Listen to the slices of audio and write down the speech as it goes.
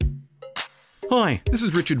Hi, this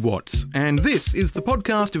is Richard Watts, and this is the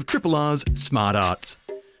podcast of Triple R's Smart Arts,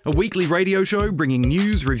 a weekly radio show bringing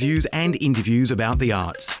news, reviews and interviews about the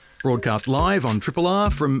arts. Broadcast live on Triple R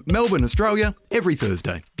from Melbourne, Australia, every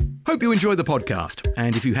Thursday. Hope you enjoy the podcast,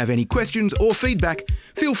 and if you have any questions or feedback,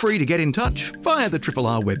 feel free to get in touch via the Triple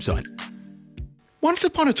R website. Once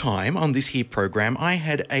upon a time on this here program, I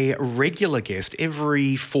had a regular guest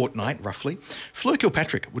every fortnight, roughly. Fleur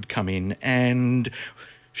Kilpatrick would come in and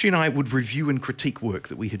she and I would review and critique work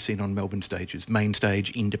that we had seen on Melbourne stages, main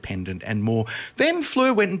stage, independent and more. Then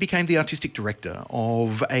Fleur went and became the artistic director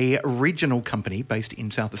of a regional company based in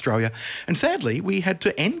South Australia. And sadly, we had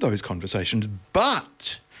to end those conversations.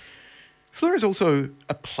 But Fleur is also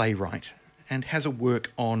a playwright and has a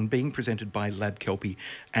work on being presented by Lab Kelpie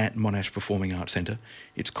at Monash Performing Arts Centre.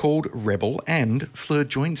 It's called Rebel, and Fleur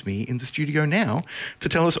joins me in the studio now to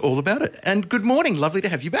tell us all about it. And good morning, lovely to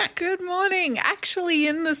have you back. Good morning. Actually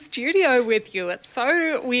in the studio with you. It's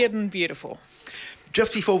so weird and beautiful.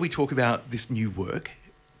 Just before we talk about this new work,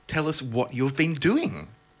 tell us what you've been doing.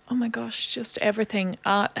 Oh my gosh, just everything.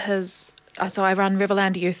 Art has... So I run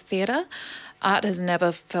Riverland Youth Theatre. Art has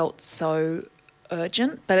never felt so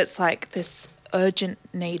urgent, but it's like this urgent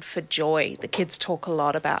need for joy. The kids talk a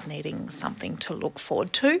lot about needing something to look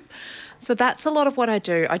forward to. So that's a lot of what I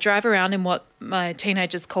do. I drive around in what my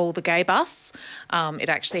teenagers call the gay bus. It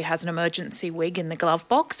actually has an emergency wig in the glove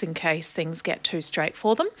box in case things get too straight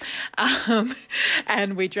for them.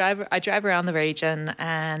 And I drive around the region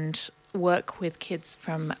and work with kids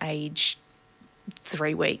from age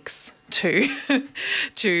 3 weeks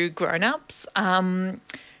to grown-ups.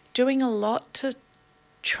 Doing a lot to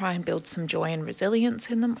try and build some joy and resilience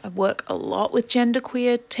in them. I work a lot with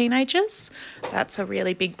genderqueer teenagers. That's a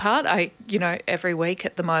really big part. Every week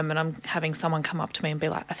at the moment I'm having someone come up to me and be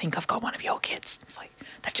like, I think I've got one of your kids. It's like,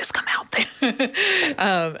 they've just come out there.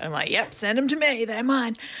 I'm like, yep, send them to me, they're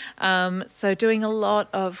mine. So doing a lot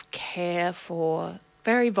of care for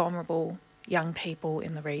very vulnerable young people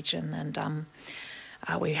in the region, and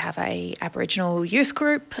we have a Aboriginal youth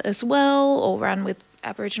group as well, all run with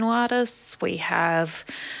Aboriginal artists. We have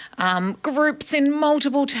groups in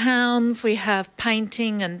multiple towns. We have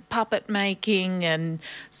painting and puppet making and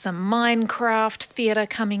some Minecraft theatre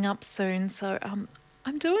coming up soon. So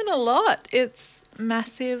I'm doing a lot. It's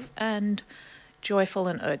massive and joyful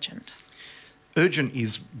and urgent. Urgent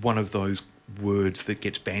is one of those words that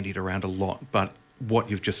gets bandied around a lot, but what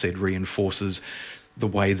you've just said reinforces the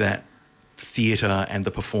way that theatre and the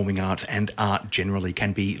performing arts and art generally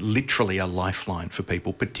can be literally a lifeline for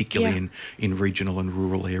people, particularly in regional and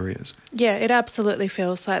rural areas. Yeah, it absolutely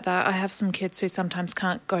feels like that. I have some kids who sometimes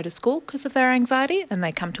can't go to school because of their anxiety and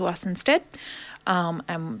they come to us instead.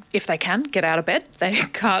 And if they can, get out of bed. They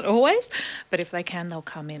can't always, but if they can, they'll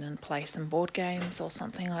come in and play some board games or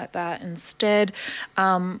something like that instead.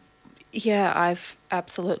 I've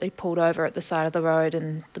absolutely pulled over at the side of the road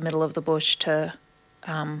in the middle of the bush to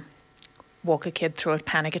walk a kid through a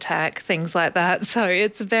panic attack, things like that. So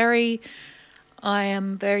I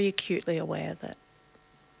am very acutely aware that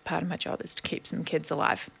part of my job is to keep some kids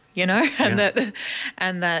alive, and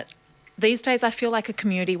that these days I feel like a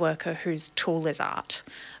community worker whose tool is art.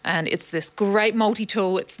 And it's this great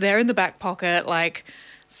multi-tool. It's there in the back pocket. Like,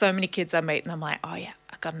 so many kids I meet and I'm like, oh yeah,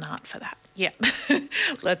 I got an art for that. Yeah,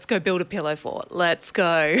 let's go build a pillow fort. Let's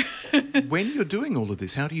go. When you're doing all of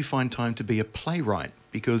this, how do you find time to be a playwright?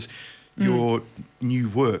 Because your new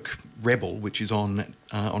work, Rebel, which is on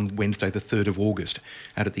Wednesday the 3rd of August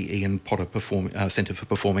out at the Ian Potter Centre for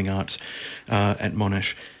Performing Arts at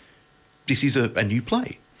Monash, this is a new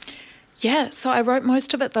play. Yeah, so I wrote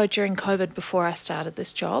most of it, though, during COVID before I started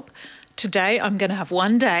this job. Today I'm going to have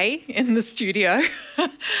one day in the studio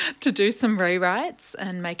to do some rewrites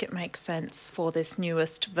and make it make sense for this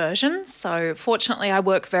newest version. So fortunately I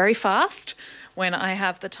work very fast when I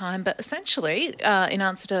have the time, but essentially in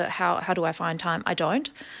answer to how do I find time, I don't.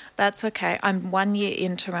 That's okay. I'm 1 year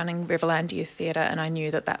into running Riverland Youth Theatre and I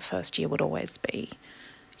knew that first year would always be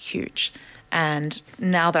huge. And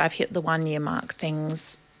now that I've hit the 1 year mark,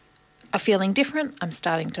 things are feeling different. I'm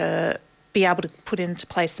starting to be able to put into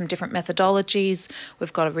place some different methodologies.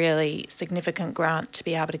 We've got a really significant grant to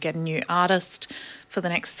be able to get a new artist for the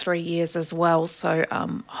next 3 years as well. So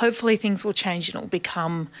hopefully things will change and it will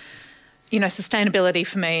become, sustainability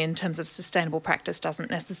for me in terms of sustainable practice doesn't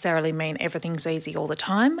necessarily mean everything's easy all the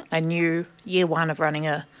time. I knew year one of running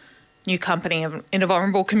a new company in a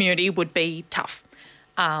vulnerable community would be tough.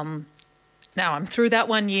 Now I'm through that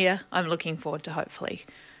 1 year. I'm looking forward to hopefully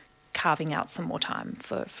carving out some more time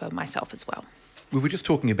for myself as well. We were just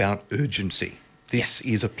talking about urgency. This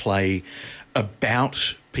is a play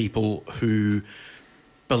about people who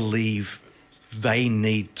believe they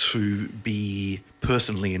need to be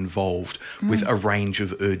personally involved with a range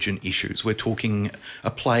of urgent issues. We're talking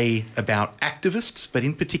a play about activists, but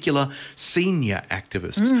in particular senior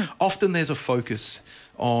activists. Often there's a focus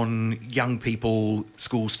on young people,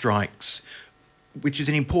 school strikes, which is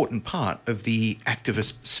an important part of the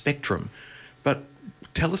activist spectrum. But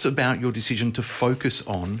tell us about your decision to focus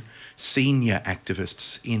on senior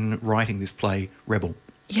activists in writing this play, Rebel.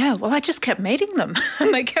 Yeah, well, I just kept meeting them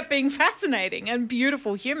and they kept being fascinating and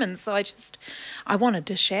beautiful humans. So I wanted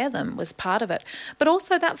to share them, was part of it. But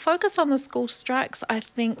also that focus on the school strikes, I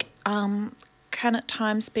think, can at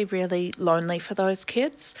times be really lonely for those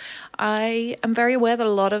kids. I am very aware that a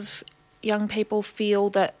lot of young people feel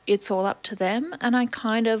that it's all up to them. And I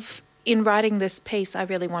kind of, in writing this piece, I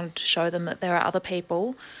really wanted to show them that there are other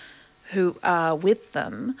people who are with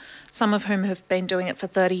them, some of whom have been doing it for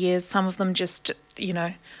 30 years, some of them just,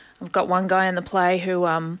 I've got one guy in the play who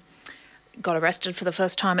got arrested for the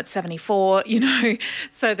first time at 74,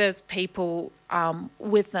 so there's people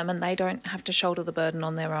with them and they don't have to shoulder the burden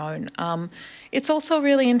on their own. It's also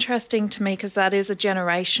really interesting to me because that is a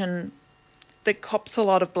generation that cops a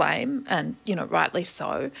lot of blame and, rightly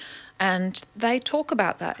so, and they talk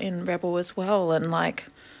about that in Rebel as well, and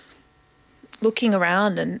looking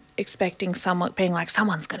around and expecting someone, being like,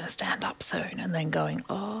 someone's going to stand up soon, and then going,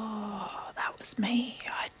 oh, that was me.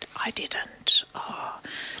 I didn't. Oh.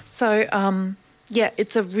 So,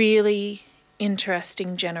 it's a really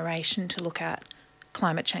interesting generation to look at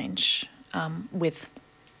climate change with.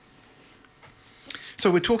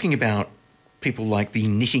 So we're talking about people like the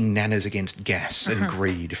Knitting Nanas Against Gas and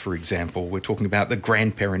Greed, for example. We're talking about the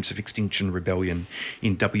grandparents of Extinction Rebellion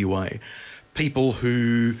in WA. People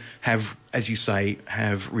who have, as you say,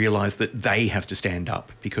 have realised that they have to stand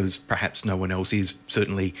up because perhaps no one else is,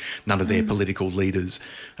 certainly none of their political leaders.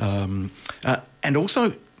 And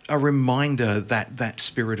also a reminder that that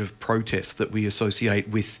spirit of protest that we associate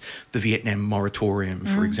with the Vietnam moratorium,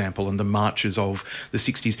 for example, and the marches of the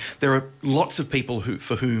 60s. There are lots of people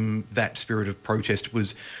for whom that spirit of protest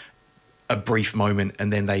was a brief moment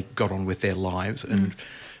and then they got on with their lives. And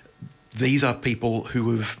these are people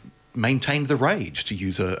who have maintained the rage, to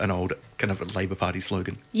use an old kind of a Labor Party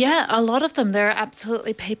slogan. Yeah, a lot of them. There are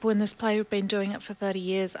absolutely people in this play who've been doing it for 30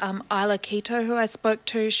 years. Isla Quito, who I spoke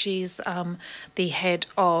to, she's the head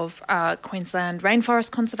of Queensland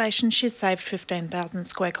Rainforest Conservation. She's saved 15,000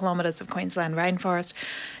 square kilometres of Queensland rainforest.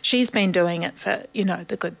 She's been doing it for,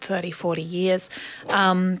 the good 30, 40 years.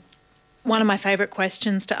 One of my favourite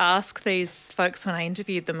questions to ask these folks when I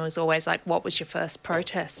interviewed them was always like, what was your first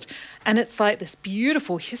protest? And it's like this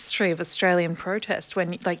beautiful history of Australian protest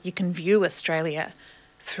when you can view Australia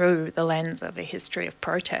through the lens of a history of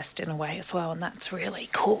protest in a way as well. And that's really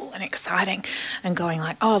cool and exciting. And going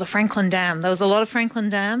like, oh, the Franklin Dam. There was a lot of Franklin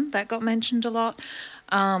Dam that got mentioned a lot.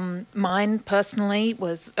 Mine personally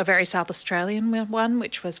was a very South Australian one,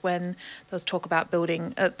 which was when there was talk about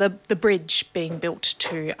building the bridge being built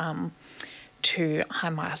to High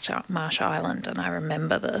Marsh Island, and I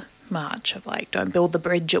remember the march of don't build the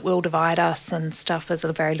bridge, it will divide us and stuff as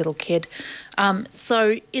a very little kid.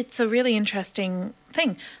 So it's a really interesting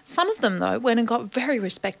thing. Some of them though went and got very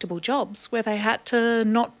respectable jobs where they had to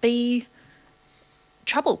not be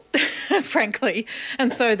trouble, frankly.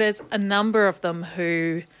 And so there's a number of them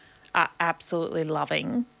who are absolutely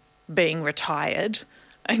loving being retired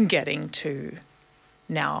and getting to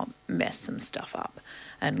now mess some stuff up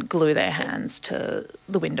and glue their hands to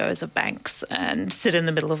the windows of banks and sit in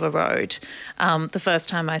the middle of a road. The first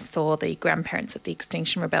time I saw the grandparents of the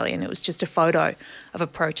Extinction Rebellion, it was just a photo of a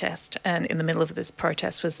protest, and in the middle of this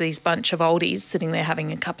protest was these bunch of oldies sitting there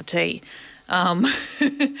having a cup of tea. And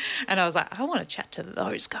I was like, I want to chat to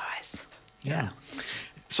those guys. Yeah.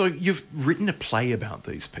 So you've written a play about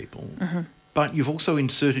these people, but you've also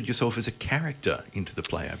inserted yourself as a character into the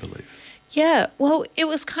play, I believe. Yeah, well, it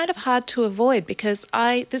was kind of hard to avoid because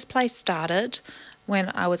this play started when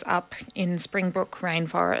I was up in Springbrook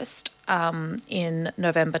Rainforest in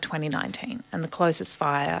November 2019, and the closest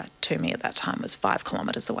fire to me at that time was 5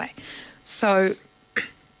 kilometres away. So,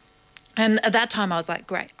 and at that time I was like,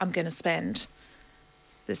 great, I'm going to spend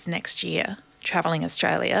this next year travelling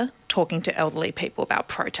Australia, talking to elderly people about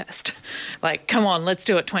protest. Come on, let's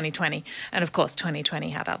do it 2020. And of course,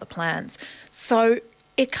 2020 had other plans. So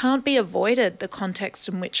it can't be avoided, the context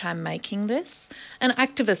in which I'm making this. And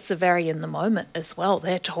activists are very in the moment as well.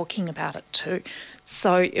 They're talking about it too.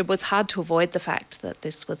 So it was hard to avoid the fact that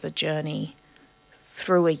this was a journey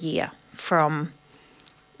through a year from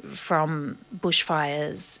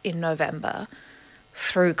bushfires in November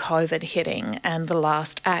through COVID hitting, and the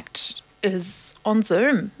last act is on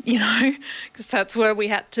Zoom, because that's where we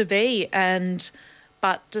had to be. And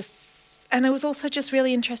it was also just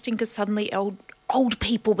really interesting because suddenly old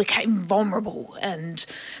people became vulnerable, and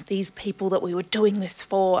these people that we were doing this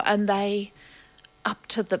for, and they, up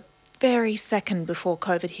to the very second before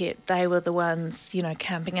COVID hit, they were the ones,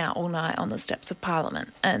 camping out all night on the steps of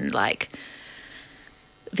Parliament, and like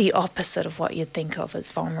the opposite of what you'd think of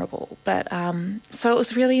as vulnerable. But so it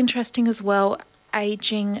was really interesting as well.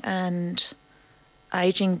 Aging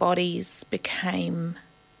bodies became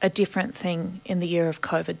a different thing in the year of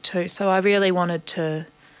COVID too. So I really wanted to,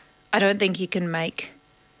 I don't think you can make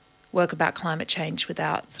work about climate change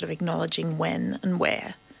without sort of acknowledging when and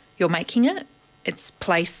where you're making it. Its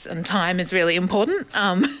place and time is really important.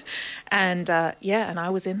 And I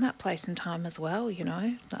was in that place and time as well,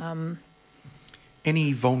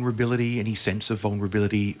 Any vulnerability, any sense of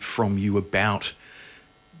vulnerability from you about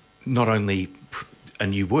not only a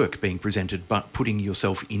new work being presented, but putting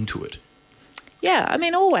yourself into it? Yeah, I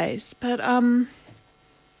mean, always. But I don't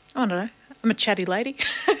know. I'm a chatty lady.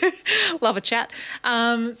 Love a chat.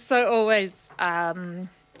 So always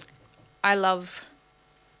I love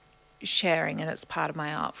sharing, and it's part of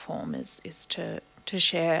my art form is to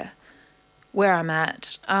share where I'm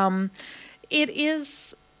at. It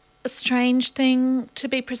is a strange thing to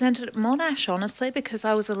be presented at Monash, honestly, because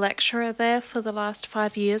I was a lecturer there for the last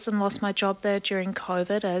 5 years and lost my job there during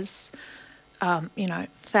COVID, as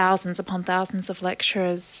thousands upon thousands of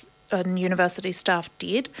lecturers and university staff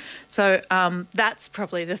did. So that's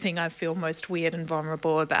probably the thing I feel most weird and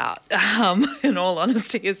vulnerable about, in all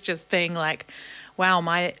honesty, is just being like, wow,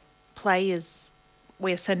 my play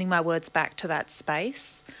we're sending my words back to that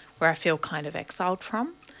space where I feel kind of exiled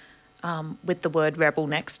from, with the word rebel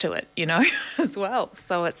next to it, as well.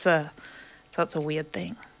 So it's a weird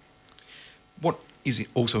thing. What is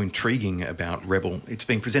also intriguing about Rebel, it's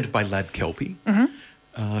being presented by Lad Kelpie,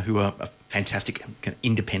 who are a fantastic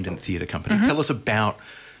independent theatre company. Tell us about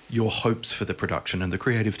your hopes for the production and the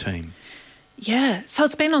creative team. Yeah, so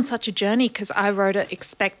it's been on such a journey because I wrote it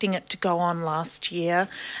expecting it to go on last year,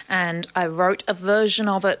 and I wrote a version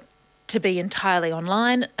of it to be entirely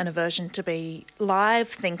online and a version to be live,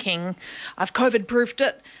 thinking I've COVID-proofed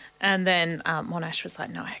it. And then Monash was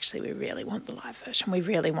like, no, actually, we really want the live version. We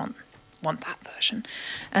really want that version.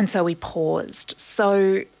 And so we paused.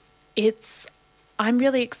 So I'm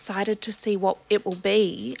really excited to see what it will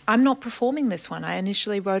be. I'm not performing this one. I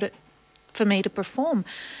initially wrote it for me to perform.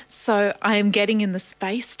 So I am getting in the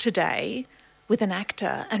space today with an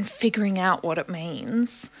actor and figuring out what it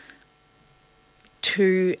means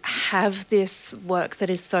to have this work that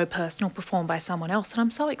is so personal performed by someone else. And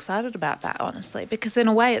I'm so excited about that, honestly, because in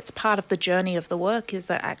a way it's part of the journey of the work, is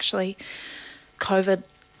that actually COVID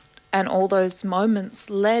and all those moments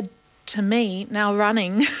led to me now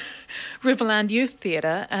running Riverland Youth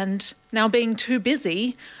Theatre and now being too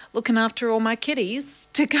busy looking after all my kiddies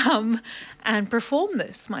to come and perform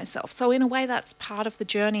this myself. So in a way that's part of the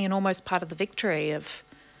journey and almost part of the victory of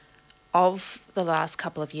the last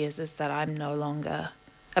couple of years, is that I'm no longer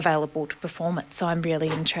available to perform it. So I'm really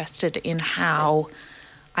interested in how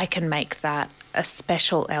I can make that a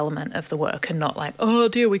special element of the work and not like, oh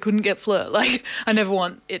dear, we couldn't get Fleur. Like, I never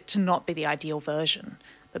want it to not be the ideal version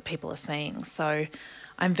that people are seeing. So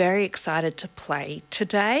I'm very excited to play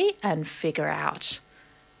today and figure out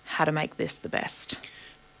how to make this the best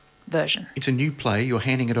version. It's a new play. You're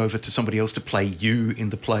handing it over to somebody else to play you in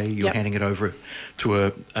the play. You're handing it over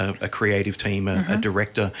to a creative team, a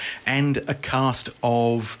director, and a cast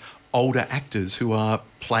of older actors who are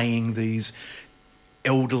playing these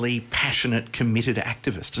elderly, passionate, committed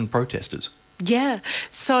activists and protesters. Yeah.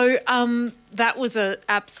 So that was an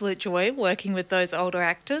absolute joy working with those older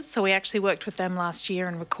actors. So we actually worked with them last year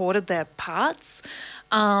and recorded their parts.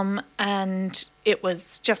 And it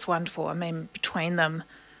was just wonderful. I mean, between them,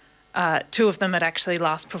 two of them had actually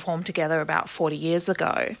last performed together about 40 years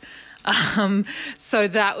ago. So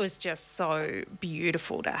that was just so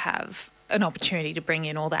beautiful to have an opportunity to bring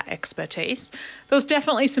in all that expertise. There was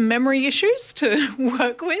definitely some memory issues to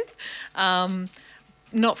work with.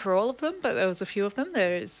 Not for all of them, but there was a few of them.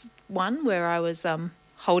 There's one where I was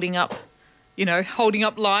holding up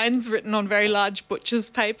lines written on very large butcher's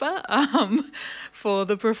paper for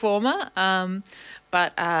the performer. And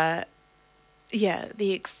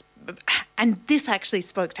this actually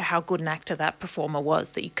spoke to how good an actor that performer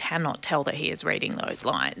was, that you cannot tell that he is reading those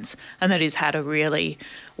lines and that he's had a really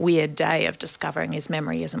weird day of discovering his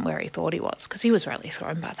memory isn't where he thought he was, because he was really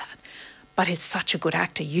thrown by that. But he's such a good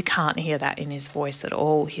actor. You can't hear that in his voice at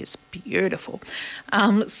all. He's beautiful.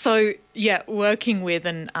 Working with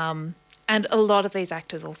and a lot of these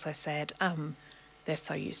actors also said they're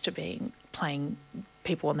so used to playing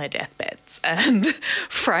people on their deathbeds and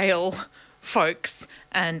frail folks,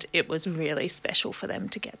 and it was really special for them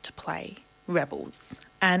to get to play rebels.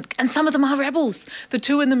 And some of them are rebels. The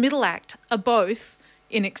two in the middle act are both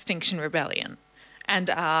in Extinction Rebellion and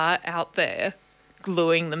are out there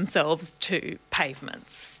gluing themselves to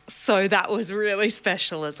pavements. So that was really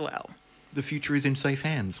special as well. The future is in safe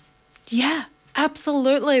hands. Yeah,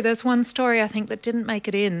 absolutely. There's one story I think that didn't make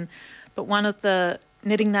it in, but one of the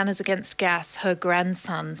Knitting Nanas Against Gas, her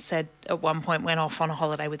grandson said at one point, went off on a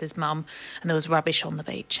holiday with his mum and there was rubbish on the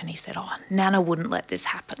beach, and he said, "Oh, Nana wouldn't let this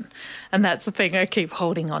happen." And that's the thing I keep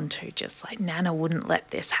holding on to, just like Nana wouldn't let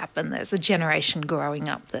this happen. There's a generation growing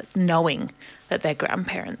up that knowing that their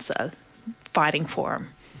grandparents are fighting for them.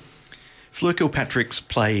 Fleur Kilpatrick's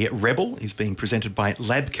play Rebel is being presented by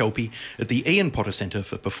Lab Kelpie at the Ian Potter Centre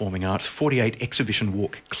for Performing Arts, 48 Exhibition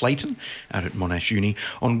Walk, Clayton, out at Monash Uni,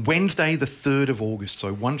 on Wednesday the 3rd of August,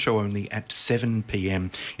 so one show only at 7 p.m.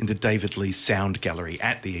 in the David Lee Sound Gallery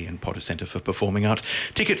at the Ian Potter Centre for Performing Arts.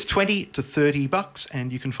 Tickets $20 to $30,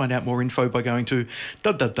 and you can find out more info by going to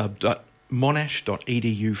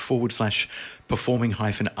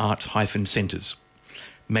www.monash.edu/performing-arts-centres.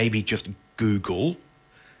 Maybe just Google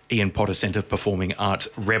Ian Potter Centre Performing Arts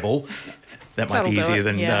Rebel. That might be easier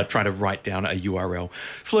than trying to write down a URL.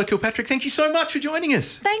 Fleur Kilpatrick, thank you so much for joining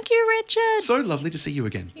us. Thank you, Richard. So lovely to see you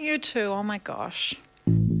again. You too. Oh, my gosh.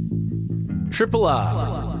 Triple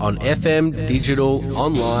R on FM, digital,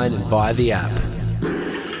 online and via the app.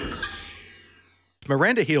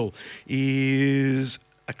 Miranda Hill is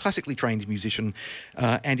a classically trained musician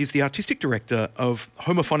and is the artistic director of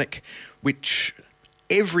Homophonic, which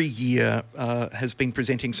every year has been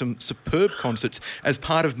presenting some superb concerts as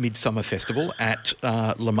part of Midsummer Festival at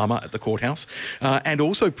La Mama at the Courthouse, and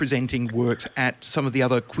also presenting works at some of the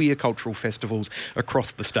other queer cultural festivals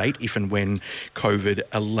across the state, if and when COVID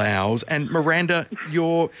allows. And Miranda,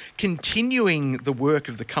 you're continuing the work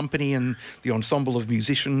of the company and the ensemble of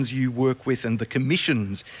musicians you work with and the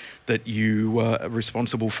commissions that you are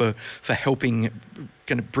responsible for helping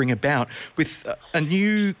kind of bring about with a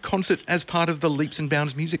new concert as part of the Leaps and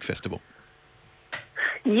Bounds Music Festival.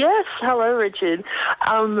 Yes, hello, Richard.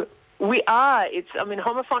 We are.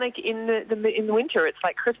 Homophonic in the winter. It's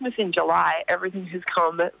like Christmas in July. Everything has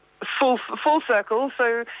come full circle.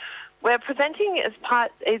 So we're presenting as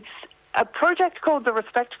part. It's a project called the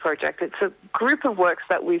Respect Project. It's a group of works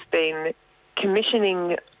that we've been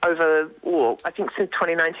commissioning over, I think since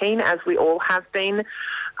 2019, as we all have been.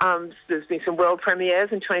 There's been some world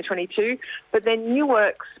premieres in 2022, but they're new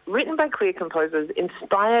works written by queer composers,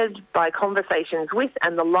 inspired by conversations with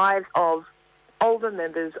and the lives of older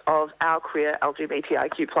members of our queer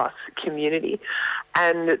LGBTIQ+ community.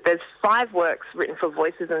 And there's 5 works written for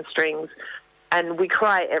voices and strings, and we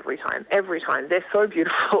cry every time. They're so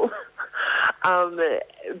beautiful.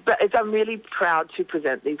 But I'm really proud to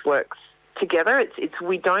present these works together.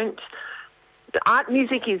 The art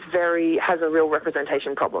music has a real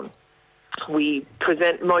representation problem. We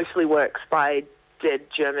present mostly works by dead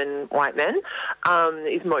German white men,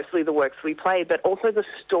 is mostly the works we play, but also the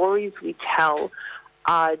stories we tell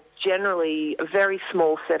are generally a very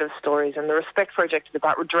small set of stories, and the Respect Project is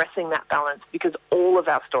about redressing that balance, because all of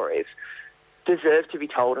our stories deserve to be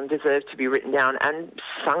told and deserve to be written down and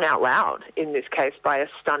sung out loud, in this case by a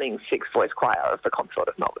stunning 6-voice choir of the Consort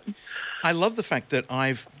of Melbourne. I love the fact that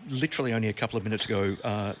I've literally only a couple of minutes ago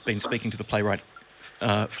been speaking to the playwright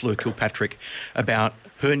Fleur Kilpatrick about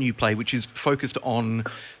her new play, which is focused on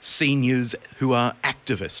seniors who are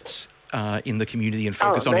activists in the community and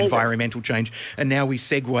focused on environmental change. And now we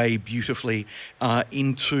segue beautifully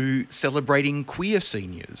into celebrating queer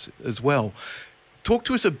seniors as well. Talk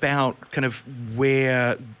to us about kind of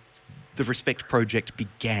where the Respect Project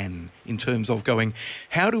began in terms of going,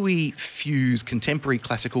 how do we fuse contemporary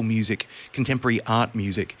classical music, contemporary art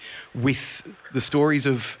music, with the stories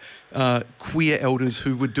of queer elders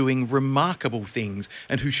who were doing remarkable things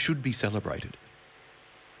and who should be celebrated?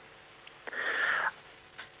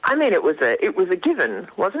 I mean, it was a given,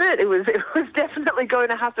 wasn't it? It was definitely going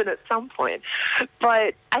to happen at some point.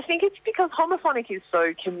 But I think it's because Homophonic is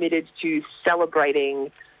so committed to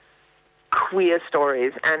celebrating queer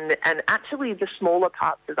stories and actually the smaller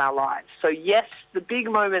parts of our lives. So yes, the big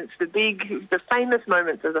moments, the famous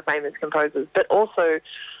moments of the famous composers, but also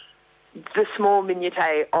the small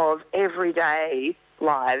minutiae of everyday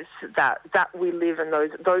lives that we live, and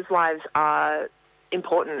those lives are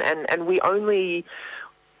important, and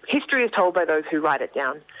history is told by those who write it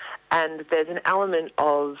down. And there's an element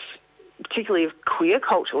of, particularly of queer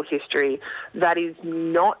cultural history, that is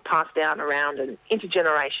not passed down around an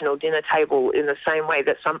intergenerational dinner table in the same way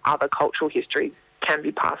that some other cultural history can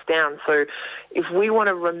be passed down. So if we want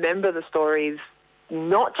to remember the stories,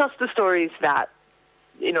 not just the stories that,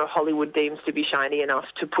 Hollywood deems to be shiny enough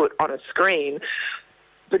to put on a screen,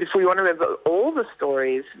 but if we want to remember all the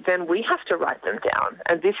stories, then we have to write them down.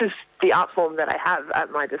 And this is the art form that I have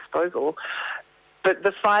at my disposal. But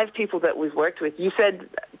the 5 people that we've worked with, you said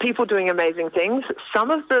people doing amazing things.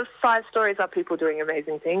 Some of the 5 stories are people doing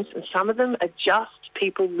amazing things, and some of them are just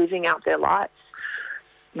people living out their lives.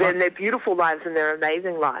 Then they're beautiful lives and they're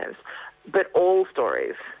amazing lives. But all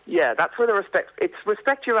stories, that's where it's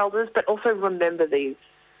respect your elders, but also remember these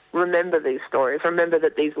stories. Remember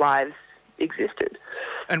that these lives existed.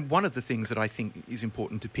 And one of the things that I think is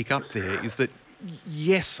important to pick up there is that,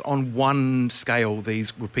 yes, on one scale,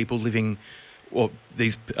 these were people living, or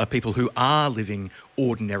these are people who are living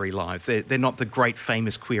ordinary lives. They're not the great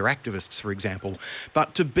famous queer activists, for example.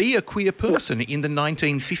 But to be a queer person in the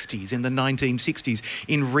 1950s, in the 1960s,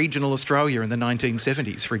 in regional Australia in the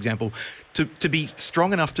 1970s, for example, to be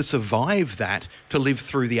strong enough to survive that, to live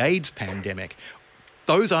through the AIDS pandemic,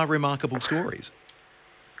 those are remarkable stories.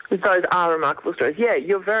 Those are remarkable stories. Yeah,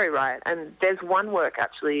 you're very right. And there's one work,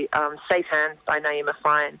 actually, Safe Hands by Naima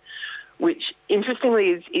Fine, which, interestingly,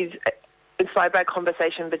 is inspired by a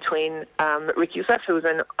conversation between Rick Youssef, who was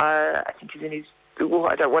I think he's in his,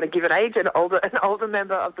 I don't want to give an age, an older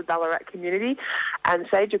member of the Ballarat community, and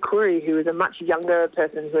Sage Akuri, who is a much younger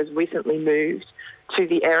person who has recently moved to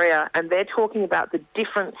the area. And they're talking about the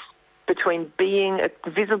difference between being a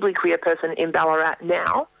visibly queer person in Ballarat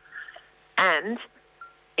now and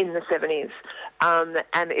in the 70s.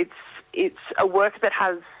 And it's a work that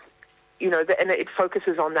has, and it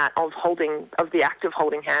focuses on that of the act of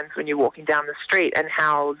holding hands when you're walking down the street, and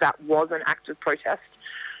how that was an act of protest.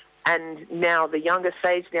 And now the younger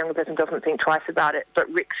person doesn't think twice about it, but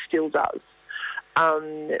Rick still does.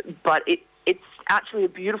 But it's actually a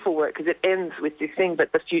beautiful work because it ends with this thing,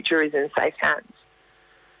 but the future is in safe hands.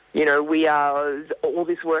 All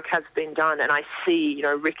this work has been done, and I see,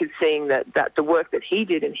 Rick is seeing that the work that he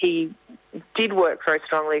did, and he did work very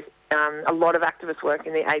strongly, a lot of activist work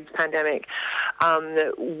in the AIDS pandemic,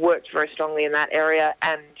 worked very strongly in that area,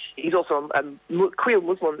 and he's also a queer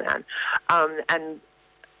Muslim man, and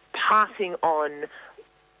passing on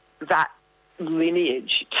that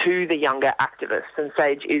lineage to the younger activists, and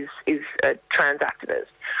Sage is a trans activist,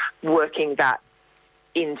 working that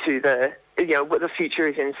into the future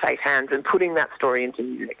is in safe hands, and putting that story into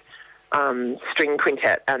music. String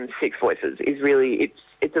quintet and 6 voices is really,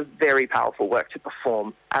 it's a very powerful work to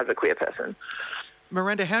perform as a queer person.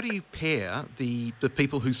 Miranda, how do you pair the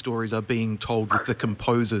people whose stories are being told with the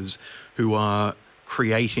composers who are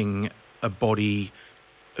creating a body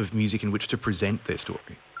of music in which to present their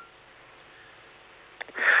story?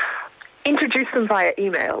 Introduce them via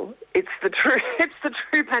email. It's the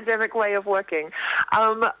true pandemic way of working.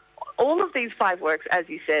 All of these 5 works, as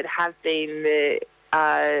you said, have been,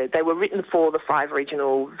 they were written for the 5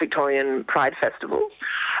 regional Victorian Pride festivals.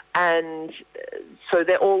 And so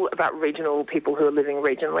they're all about regional people who are living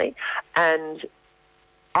regionally. And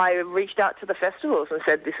I reached out to the festivals and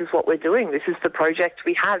said, this is what we're doing. This is the project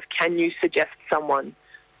we have. Can you suggest someone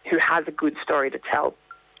who has a good story to tell?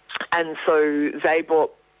 And so they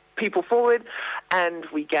brought people forward, and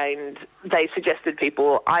they suggested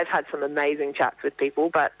people. I've had some amazing chats with people,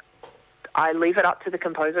 but I leave it up to the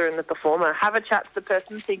composer and the performer. Have a chat to the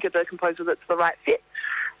person, think of the composer that's the right fit,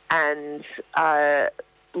 and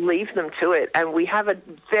leave them to it. And we have a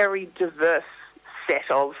very diverse set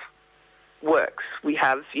of works. We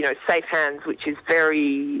have, Safe Hands, which is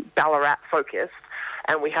very Ballarat focused,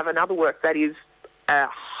 and we have another work that is a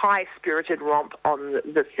high-spirited romp on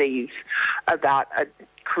the seas about a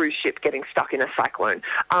cruise ship getting stuck in a cyclone.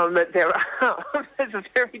 There's a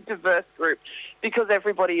very diverse group because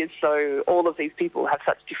all of these people have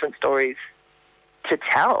such different stories to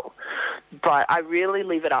tell. But I really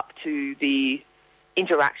leave it up to the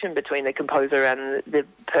interaction between the composer and the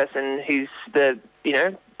person who's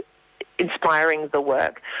inspiring the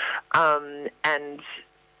work, and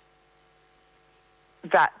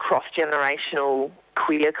that cross-generational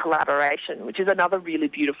queer collaboration, which is another really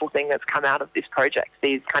beautiful thing that's come out of this project.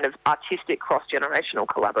 These kind of artistic cross-generational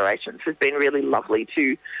collaborations has been really lovely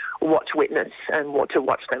to witness and to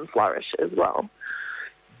watch them flourish as well.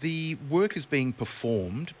 The work is being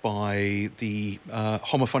performed by the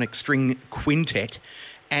Homophonic String Quintet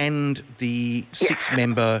and the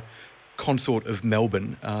 6-member Consort of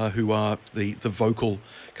Melbourne, who are the vocal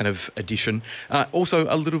kind of addition. Also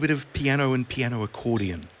a little bit of piano and piano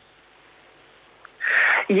accordion.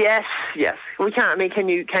 Yes. We can't. I mean, can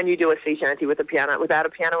you do a sea shanty with a piano without a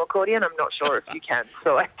piano accordion? I'm not sure if you can.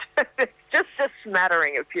 So just a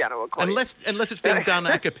smattering of piano accordion. Unless it's being done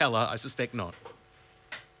a cappella, I suspect not.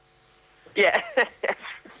 Yeah.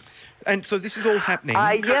 And so this is all happening.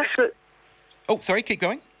 Yes. Oh, sorry. Keep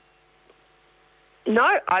going.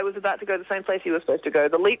 No, I was about to go the same place you were supposed to go,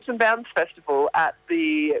 the Leaps and Bounds Festival at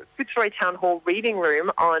the Fitzroy Town Hall Reading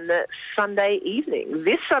Room on this Sunday evening.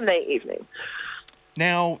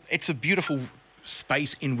 Now, it's a beautiful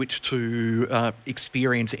space in which to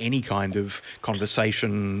experience any kind of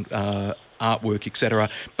conversation, artwork, etc.,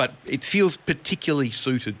 but it feels particularly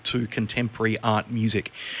suited to contemporary art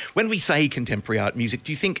music. When we say contemporary art music,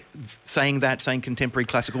 do you think saying contemporary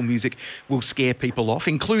classical music will scare people off,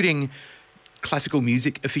 including classical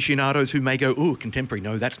music aficionados who may go, "Oh, contemporary,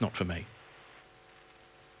 no, that's not for me"?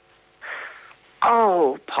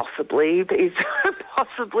 Oh, possibly,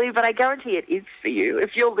 but I guarantee it is for you.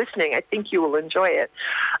 If you're listening, I think you will enjoy it.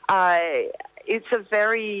 It's a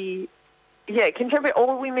very, contemporary.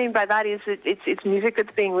 All we mean by that is it's music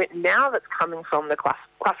that's being written now that's coming from the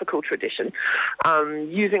classical tradition,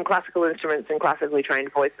 using classical instruments and classically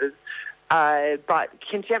trained voices. But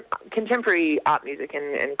contemporary art music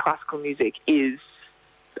and classical music is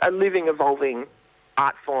a living, evolving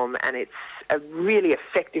art form, and it's a really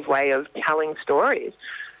effective way of telling stories.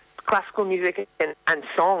 Classical music and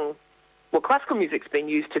song, classical music's been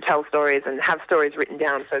used to tell stories and have stories written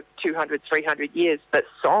down for 200, 300 years, but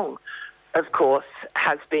song, of course,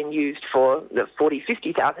 has been used for 40,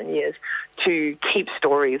 50,000 years to keep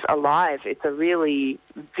stories alive. It's a really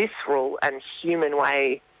visceral and human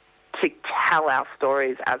way to tell our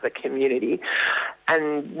stories as a community.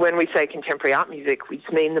 And when we say contemporary art music, we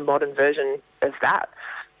just mean the modern version of that.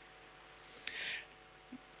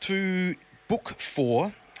 To book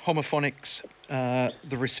for Homophonic's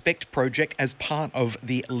the Respect Project as part of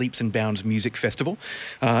the Leaps and Bounds Music Festival.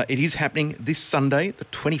 It is happening this Sunday, the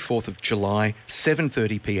 24th of July,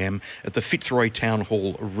 7:30pm at the Fitzroy Town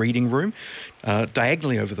Hall Reading Room,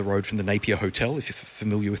 diagonally over the road from the Napier Hotel, if you're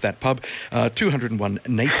familiar with that pub, 201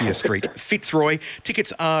 Napier Street, Fitzroy.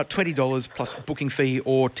 Tickets are $20 plus booking fee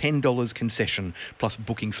or $10 concession plus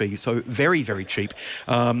booking fee, so very, very cheap.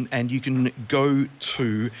 And you can go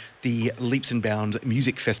to the Leaps and Bounds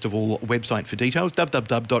Music Festival website for details,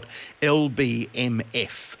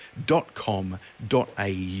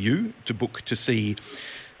 www.lbmf.com.au, to book to see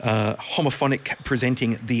Homophonic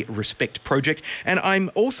presenting the Respect Project. And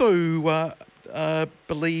I'm also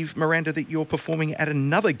believe, Miranda, that you're performing at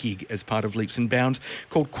another gig as part of Leaps and Bounds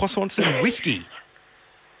called Croissants and Whiskey.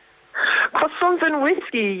 Croissants and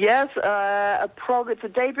Whiskey, yes. It's a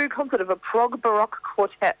debut concert of a prog baroque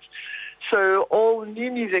quartet. So all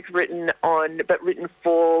new music's written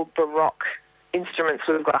for baroque instruments.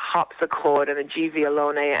 So we've got a harpsichord and a G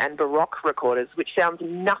violone and baroque recorders, which sounds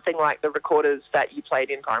nothing like the recorders that you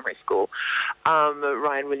played in primary school.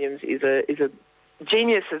 Ryan Williams is a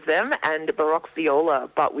genius of them, and a baroque viola.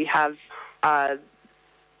 But we have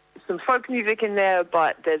some folk music in there,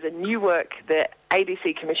 but there's a new work, the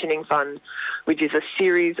ABC Commissioning Fund, which is a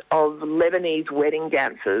series of Lebanese wedding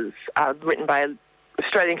dances written by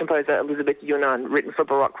Australian composer Elizabeth Yunnan, written for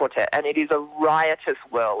baroque quartet, and it is a riotous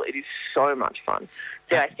whirl. It is so much fun.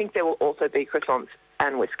 Yeah, I think there will also be croissants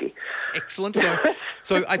and whiskey. Excellent.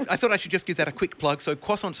 So I thought I should just give that a quick plug. So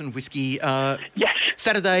Croissants and Whiskey, yes.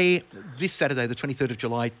 This Saturday, the 23rd of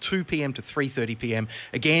July, 2 p.m. to 3:30 p.m,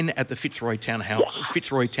 again at the Fitzroy Town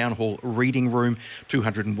Hall Reading Room,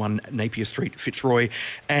 201 Napier Street, Fitzroy.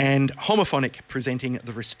 And Homophonic presenting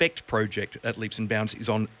the Respect Project at Leaps and Bounds is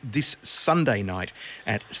on this Sunday night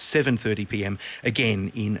at 7:30 p.m,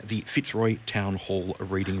 again in the Fitzroy Town Hall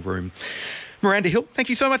Reading Room. Miranda Hill, thank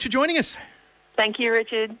you so much for joining us. Thank you,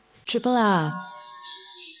 Richard. Triple R.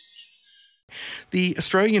 The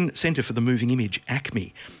Australian Centre for the Moving Image,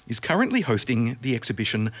 ACMI, is currently hosting the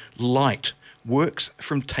exhibition Light, Works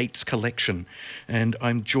from Tate's Collection. And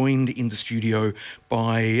I'm joined in the studio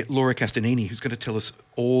by Laura Castagnini, who's going to tell us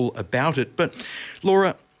all about it. But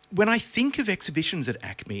Laura, when I think of exhibitions at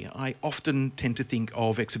ACMI, I often tend to think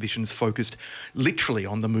of exhibitions focused literally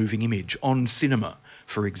on the moving image, on cinema,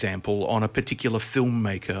 for example, on a particular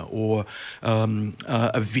filmmaker or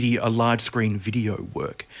a large screen video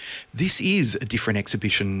work. This is a different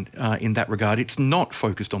exhibition in that regard. It's not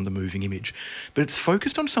focused on the moving image, but it's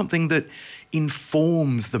focused on something that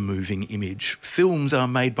informs the moving image. Films are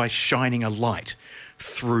made by shining a light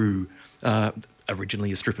through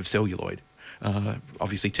originally a strip of celluloid.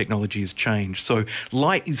 Obviously, technology has changed. So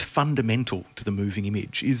light is fundamental to the moving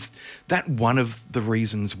image. Is that one of the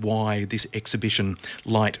reasons why this exhibition,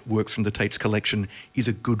 Light, Works from the Tate's Collection, is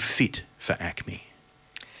a good fit for ACMI?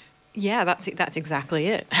 Yeah, that's exactly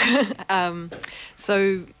it.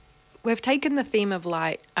 So we've taken the theme of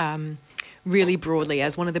light really broadly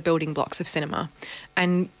as one of the building blocks of cinema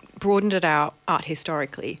and broadened it out art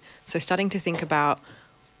historically. So starting to think about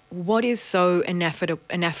what is so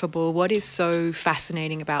ineffable, what is so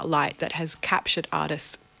fascinating about light that has captured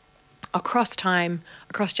artists across time,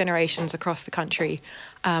 across generations, across the country,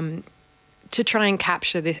 to try and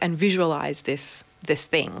capture this and visualize this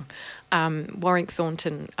thing. Warwick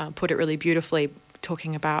Thornton put it really beautifully,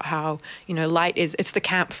 talking about how, light it's the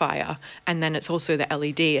campfire, and then it's also the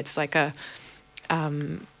LED. It's like I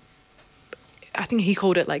think he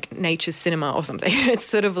called it like nature's cinema or something. It's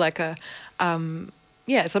sort of like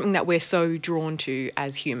something that we're so drawn to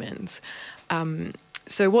as humans.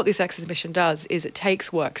 So what this exhibition does is it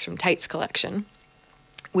takes works from Tate's collection,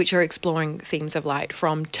 which are exploring themes of light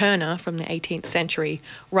from Turner from the 18th century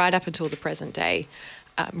right up until the present day,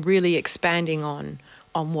 really expanding on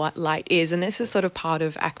what light is. And this is sort of part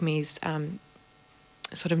of ACMI's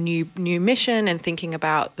sort of new mission and thinking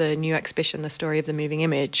about the new exhibition, The Story of the Moving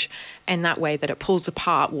Image, and that way that it pulls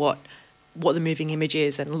apart what the moving image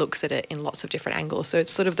is and looks at it in lots of different angles. So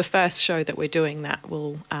it's sort of the first show that we're doing that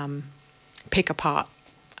will pick apart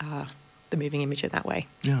the moving image in that way.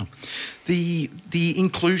 Yeah. The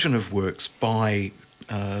inclusion of works by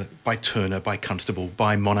Turner, by Constable,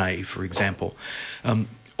 by Monet, for example,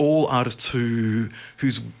 all artists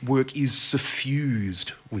whose work is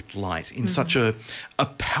suffused with light in such a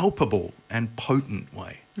palpable and potent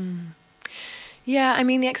way. Mm. Yeah, I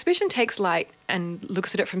mean, the exhibition takes light and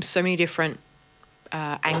looks at it from so many different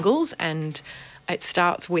angles, and it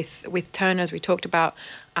starts with Turner, as we talked about,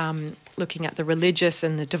 looking at the religious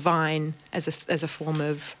and the divine as a form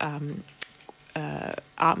of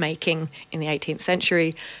art making in the 18th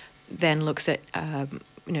century, then looks at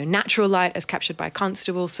natural light as captured by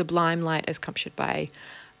Constable, sublime light as captured by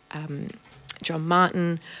John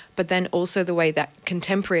Martin, but then also the way that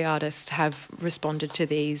contemporary artists have responded to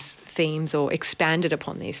these themes or expanded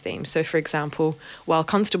upon these themes. So, for example, while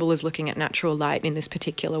Constable is looking at natural light in this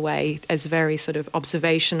particular way as very sort of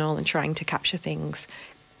observational and trying to capture things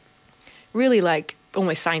really like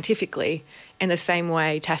almost scientifically, in the same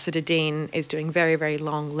way Castagnini is doing very, very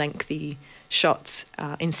long, lengthy shots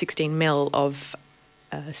in 16 mil of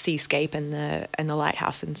seascape and the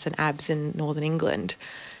lighthouse in St Abbs in northern England.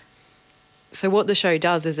 So what the show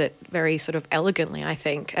does is it very sort of elegantly, I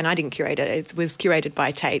think, and I didn't curate it, it was curated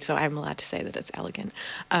by Tate, so I'm allowed to say that it's elegant.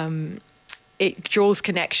 It draws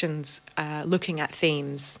connections looking at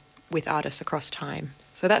themes with artists across time.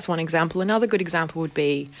 So that's one example. Another good example would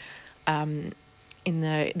be in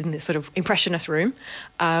the sort of impressionist room,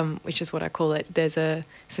 which is what I call it. There's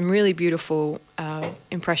some really beautiful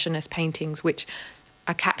impressionist paintings which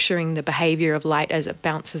are capturing the behaviour of light as it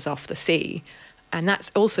bounces off the sea. And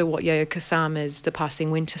that's also what Yayoi Kusama's The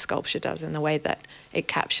Passing Winter sculpture does, in the way that it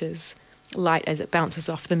captures light as it bounces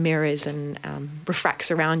off the mirrors and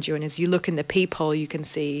refracts around you. And as you look in the peephole, you can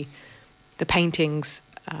see the paintings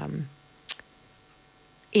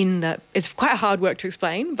it's quite hard work to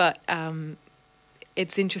explain, but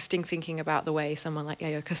it's interesting thinking about the way someone like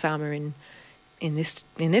Yayoi Kusama in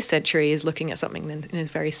this century is looking at something in a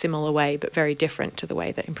very similar way, but very different to the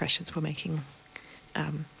way that Impressions were making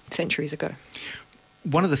centuries ago.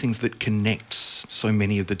 One of the things that connects so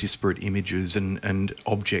many of the disparate images and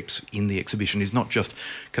objects in the exhibition is not just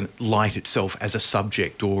kind of light itself as a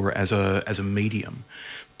subject or as a medium,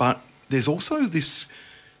 but there's also this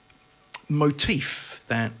motif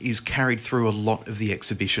that is carried through a lot of the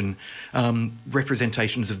exhibition,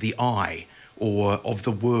 representations of the eye or of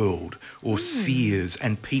the world or spheres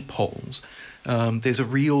and peepholes. There's a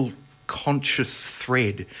real conscious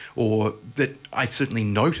thread, or that I certainly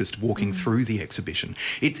noticed walking through the exhibition.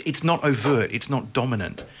 It's not overt, it's not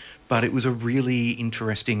dominant, but it was a really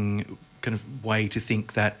interesting kind of way to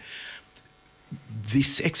think that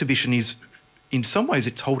this exhibition is, in some ways,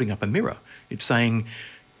 it's holding up a mirror. It's saying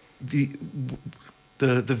the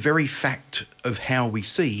very fact of how we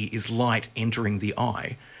see is light entering the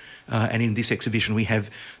eye. And in this exhibition, we have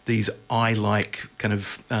these eye-like kind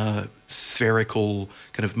of spherical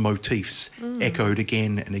kind of motifs echoed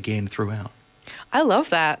again and again throughout. I love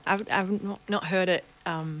that. I've not heard it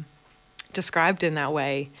described in that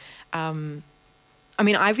way. I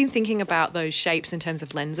mean, I've been thinking about those shapes in terms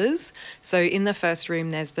of lenses. So in the first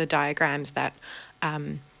room, there's the diagrams that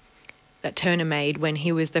Turner made when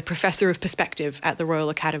he was the Professor of Perspective at the Royal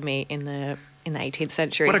Academy in the 18th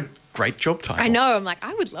century. What a great job title. I know. I'm like,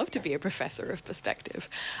 I would love to be a Professor of Perspective.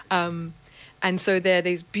 And so there are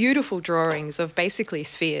these beautiful drawings of basically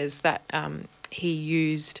spheres that he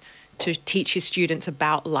used to teach his students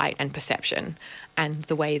about light and perception and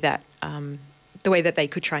the way that they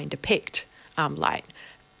could try and depict light.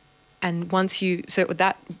 And so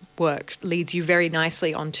that work leads you very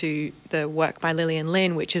nicely onto the work by Lillian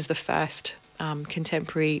Lynn, which is the first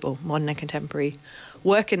contemporary or modern and contemporary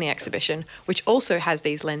work in the exhibition, which also has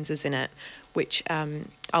these lenses in it, which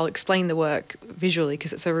I'll explain the work visually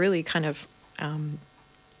because it's a really kind of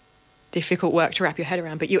difficult work to wrap your head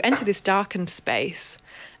around. But you enter this darkened space,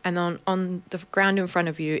 and on the ground in front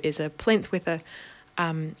of you is a plinth with a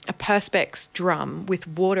perspex drum with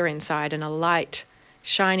water inside and a light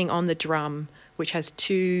shining on the drum, which has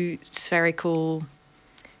two spherical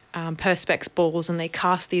perspex balls, and they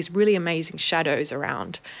cast these really amazing shadows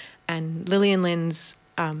around. And Lillian Lynn's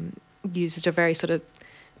uses a very sort of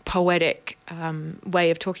poetic way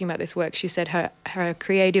of talking about this work. She said her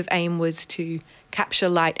creative aim was to capture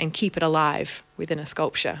light and keep it alive within a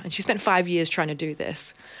sculpture. And she spent 5 years trying to do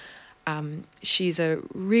this. She's a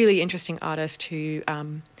really interesting artist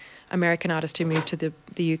American artist who moved to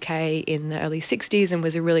the UK in the early 60s and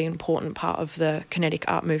was a really important part of the kinetic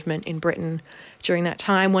art movement in Britain during that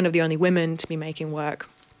time, one of the only women to be making work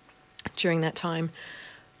during that time.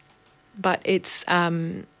 But it's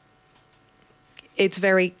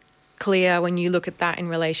very clear when you look at that in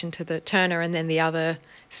relation to the Turner and then the other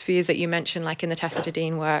spheres that you mentioned, like in the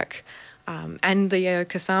Tacitadine work, and the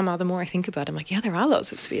Kasama. The more I think about it, I'm like, yeah, there are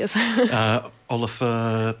lots of spheres.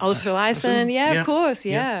 Oliver Eliason, yeah, of course,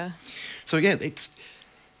 yeah. So yeah, it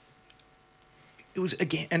was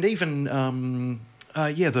again, and even the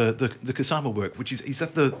Kasama work, which is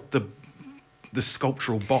that the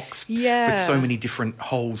sculptural box with so many different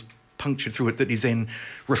holes punctured through it that is then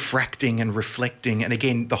refracting and reflecting, and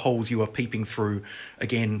again the holes you are peeping through,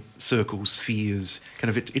 again circles, spheres, kind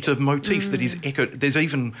of it's a motif that is echoed. There's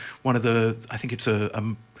even one of the, I think it's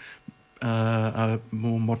a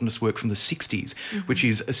more modernist work from the 60s, which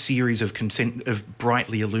is a series of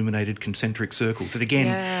brightly illuminated concentric circles that again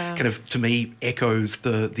kind of, to me, echoes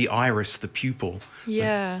the iris, the pupil.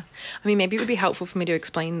 Yeah. I mean, maybe it would be helpful for me to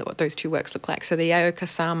explain what those two works look like. So the Yao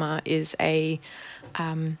Kasama is a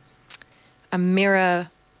mirror.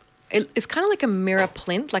 It's kind of like a mirror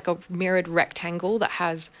plinth, like a mirrored rectangle that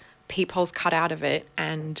has peepholes cut out of it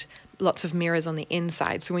and lots of mirrors on the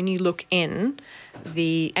inside. So when you look in,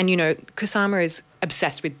 Kusama is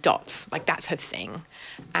obsessed with dots, like that's her thing.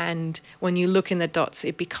 And when you look in the dots,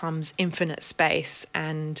 it becomes infinite space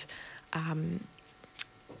and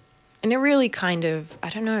in a really kind of, I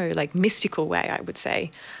don't know, like mystical way, I would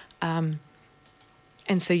say. And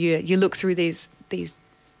so you look through these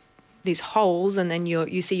holes, and then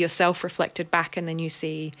you see yourself reflected back, and then you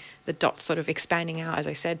see the dots sort of expanding out, as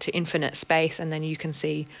I said, to infinite space, and then you can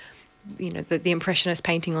see, the Impressionist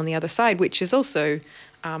painting on the other side, which is also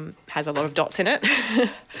has a lot of dots in it,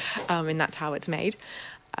 and that's how it's made.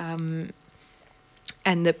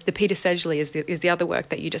 And the Peter Sedgley is the other work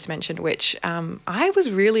that you just mentioned, which I was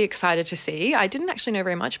really excited to see. I didn't actually know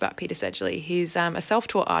very much about Peter Sedgley. He's a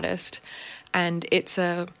self-taught artist, and it's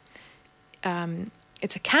a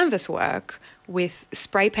canvas work with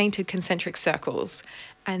spray-painted concentric circles.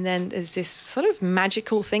 And then there's this sort of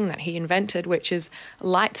magical thing that he invented, which is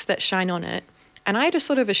lights that shine on it. And I just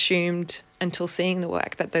sort of assumed until seeing the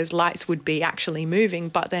work that those lights would be actually moving,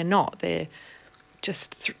 but they're not. They're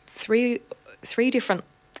just three different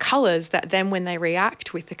colours that then, when they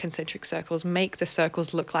react with the concentric circles, make the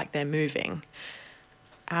circles look like they're moving.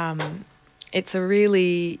 It's a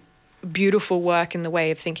really beautiful work in the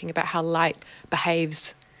way of thinking about how light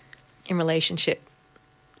behaves in relationship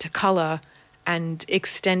to colour, and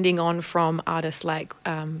extending on from artists like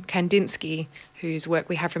Kandinsky, whose work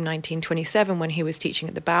we have from 1927 when he was teaching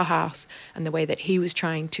at the Bauhaus, and the way that he was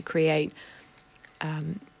trying to create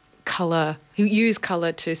colour, who used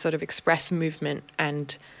colour to sort of express movement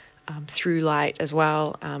and through light as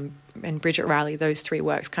well. And Bridget Riley, those three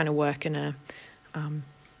works kind of work in a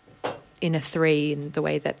three, in the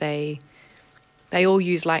way that they all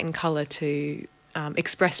use light and colour to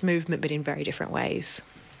express movement, but in very different ways.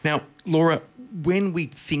 Now, Laura, when we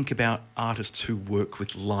think about artists who work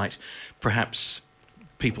with light, perhaps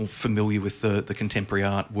people familiar with the contemporary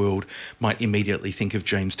art world might immediately think of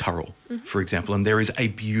James Turrell, for example, and there is a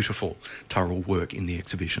beautiful Turrell work in the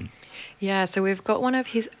exhibition. Yeah, so we've got one of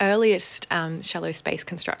his earliest shallow space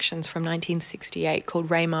constructions from 1968 called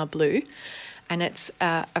Raymar Blue. And it's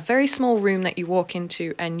a very small room that you walk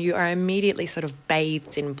into, and you are immediately sort of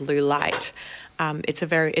bathed in blue light. It's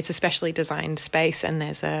a specially designed space, and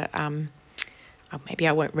there's maybe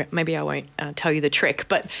I won't tell you the trick,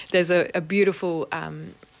 but there's a beautiful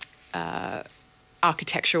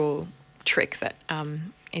architectural trick that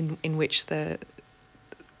in which the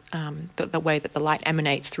the way that the light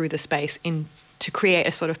emanates through the space to create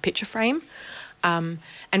a sort of picture frame. And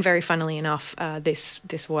very funnily enough,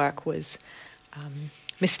 this work was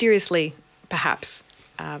mysteriously, perhaps,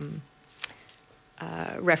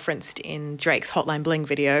 referenced in Drake's Hotline Bling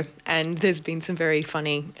video, and there's been some very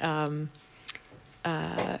funny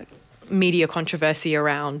media controversy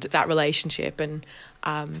around that relationship. And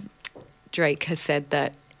Drake has said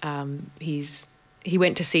that he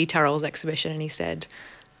went to see Tyrell's exhibition, and he said,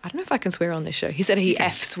 I don't know if I can swear on this show. He said he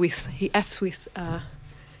F's with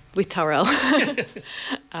Tyrell.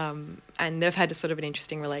 And they've had a sort of an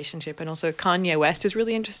interesting relationship. And also Kanye West is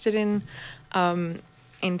really interested in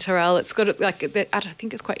Tyrell. It's got I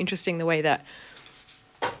think it's quite interesting the way that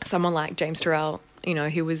someone like James Tyrell,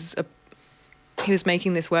 he was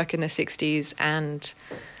making this work in the 60s, and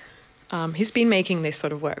he's been making this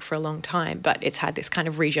sort of work for a long time, but it's had this kind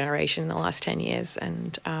of regeneration in the last 10 years.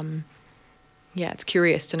 And it's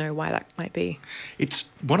curious to know why that might be. It's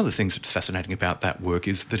one of the things that's fascinating about that work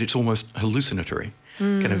is that it's almost hallucinatory.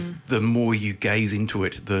 Kind of the more you gaze into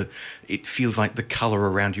it, it feels like the colour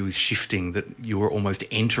around you is shifting, that you're almost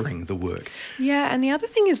entering the work. Yeah, and the other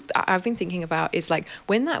thing is I've been thinking about is like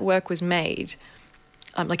when that work was made,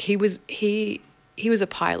 like he was a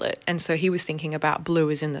pilot, and so he was thinking about blue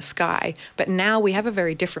as in the sky. But now we have a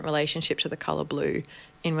very different relationship to the colour blue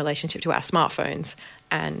in relationship to our smartphones,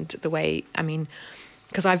 and the way,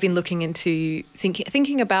 because I've been looking into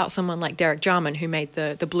thinking about someone like Derek Jarman, who made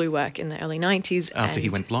the blue work in the early 90s. After he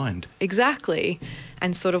went blind. Exactly.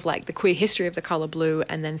 And sort of like the queer history of the colour blue,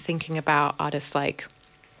 and then thinking about artists like,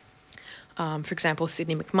 for example,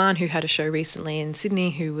 Sydney McMahon, who had a show recently in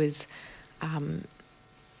Sydney, who was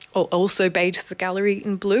also bathed the gallery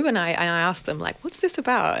in blue. And I asked them, like, what's this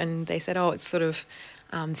about? And they said, it's sort of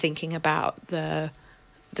thinking about the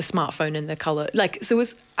smartphone and the colour.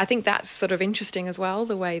 I think that's sort of interesting as well,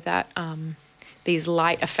 the way that these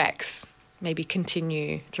light effects maybe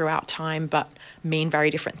continue throughout time but mean very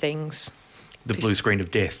different things. The blue screen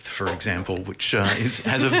of death, for example, which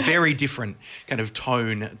has a very different kind of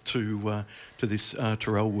tone to this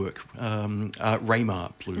Tyrell work,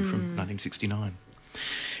 Raymar Blue from 1969.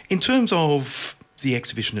 In terms of the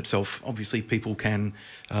exhibition itself, obviously people can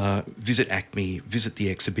visit ACMI, visit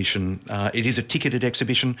the exhibition. It is a ticketed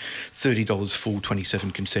exhibition, $30 full,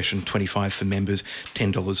 27 concession, $25 for members,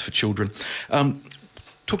 $10 for children.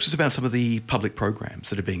 Talk to us about some of the public programs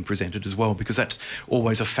that are being presented as well, because that's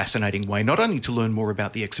always a fascinating way, not only to learn more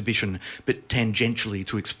about the exhibition, but tangentially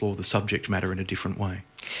to explore the subject matter in a different way.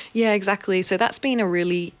 Yeah, exactly. So that's been a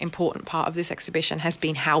really important part of this exhibition, has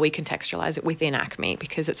been how we contextualise it within ACMI,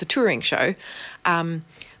 because it's a touring show.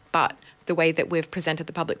 But the way that we've presented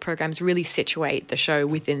the public programs really situate the show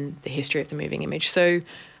within the history of the moving image. So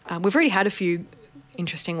we've already had a few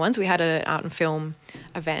interesting ones. We had an art and film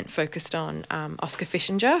event focused on Oscar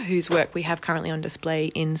Fischinger, whose work we have currently on display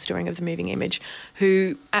in Storing of the Moving Image,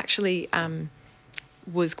 who actually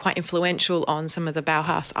was quite influential on some of the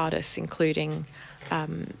Bauhaus artists, including,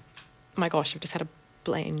 my gosh, I've just had a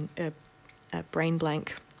brain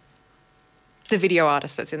blank. The video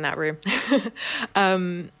artist that's in that room.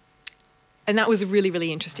 And that was really,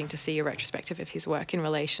 really interesting to see a retrospective of his work in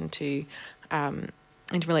relation to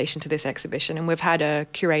this exhibition. And we've had a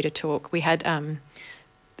curator talk. We had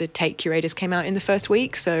the Tate curators came out in the first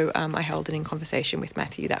week, so I held it in conversation with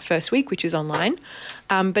Matthew that first week, which is online.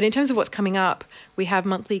 But in terms of what's coming up, we have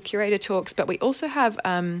monthly curator talks, but we also have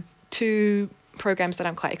two programs that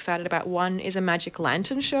I'm quite excited about. One is a Magic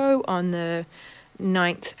Lantern show on the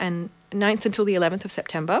 9th until the 11th of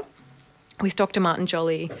September with Dr. Martin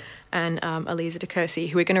Jolly and Eliza de Courcy,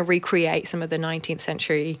 who are going to recreate some of the 19th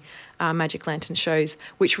century Magic Lantern shows,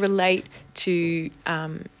 which relate to a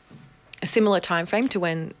similar time frame to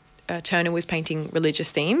when Turner was painting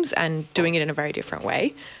religious themes and doing it in a very different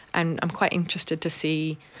way. And I'm quite interested to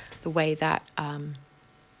see the way that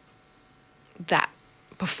that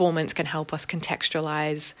performance can help us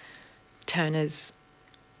contextualize Turner's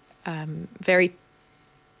very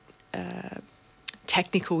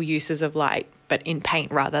technical uses of light, but in paint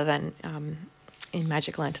rather than in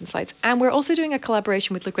Magic Lantern slates. And we're also doing a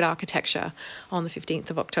collaboration with Liquid Architecture on the 15th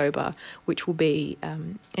of October, which will be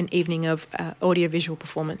an evening of audiovisual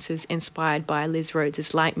performances inspired by Liz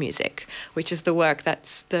Rhodes' Light Music, which is the work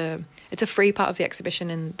it's a free part of the exhibition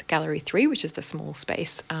in the Gallery 3, which is the small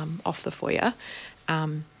space off the foyer,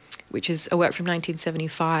 which is a work from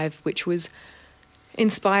 1975, which was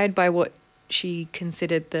inspired by what she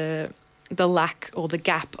considered the lack or the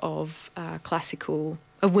gap of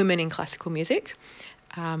women in classical music.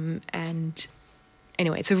 And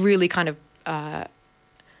anyway, it's a really kind of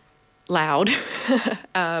loud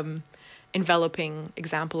enveloping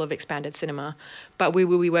example of expanded cinema. But we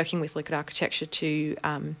will be working with Liquid Architecture to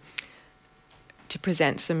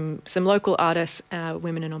present some local artists,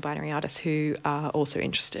 women and non-binary artists who are also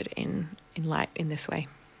interested in light in this way.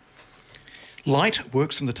 Light,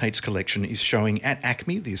 works from the Tate's collection, is showing at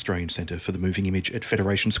ACMI, the Australian Centre for the Moving Image at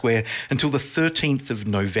Federation Square, until the 13th of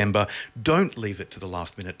November. Don't leave it to the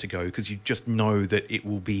last minute to go, because you just know that it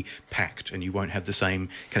will be packed and you won't have the same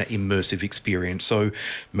kind of immersive experience. So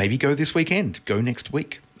maybe go this weekend, go next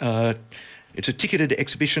week. It's a ticketed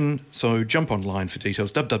exhibition, so jump online for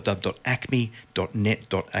details,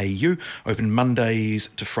 www.acmi.net.au. Open Mondays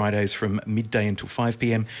to Fridays from midday until 5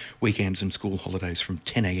 p.m, weekends and school holidays from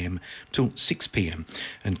 10 a.m. till 6 p.m.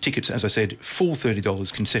 And tickets, as I said, full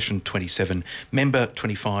 $30, concession $27, member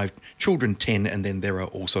 $25, children $10, and then there are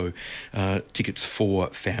also tickets for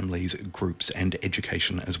families, groups and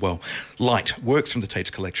education as well. Light, works from the Tate's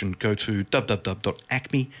collection. Go to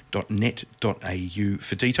www.acmi.net.au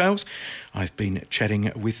for details. I've been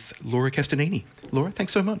chatting with Laura Castagnini. Laura,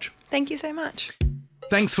 thanks so much. Thank you so much.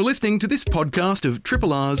 Thanks for listening to this podcast of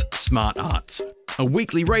Triple R's Smart Arts, a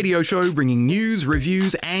weekly radio show bringing news,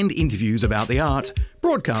 reviews and interviews about the arts,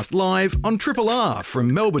 broadcast live on Triple R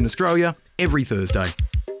from Melbourne, Australia, every Thursday.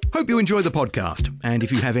 Hope you enjoy the podcast, and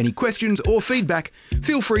if you have any questions or feedback,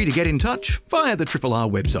 feel free to get in touch via the Triple R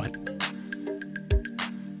website.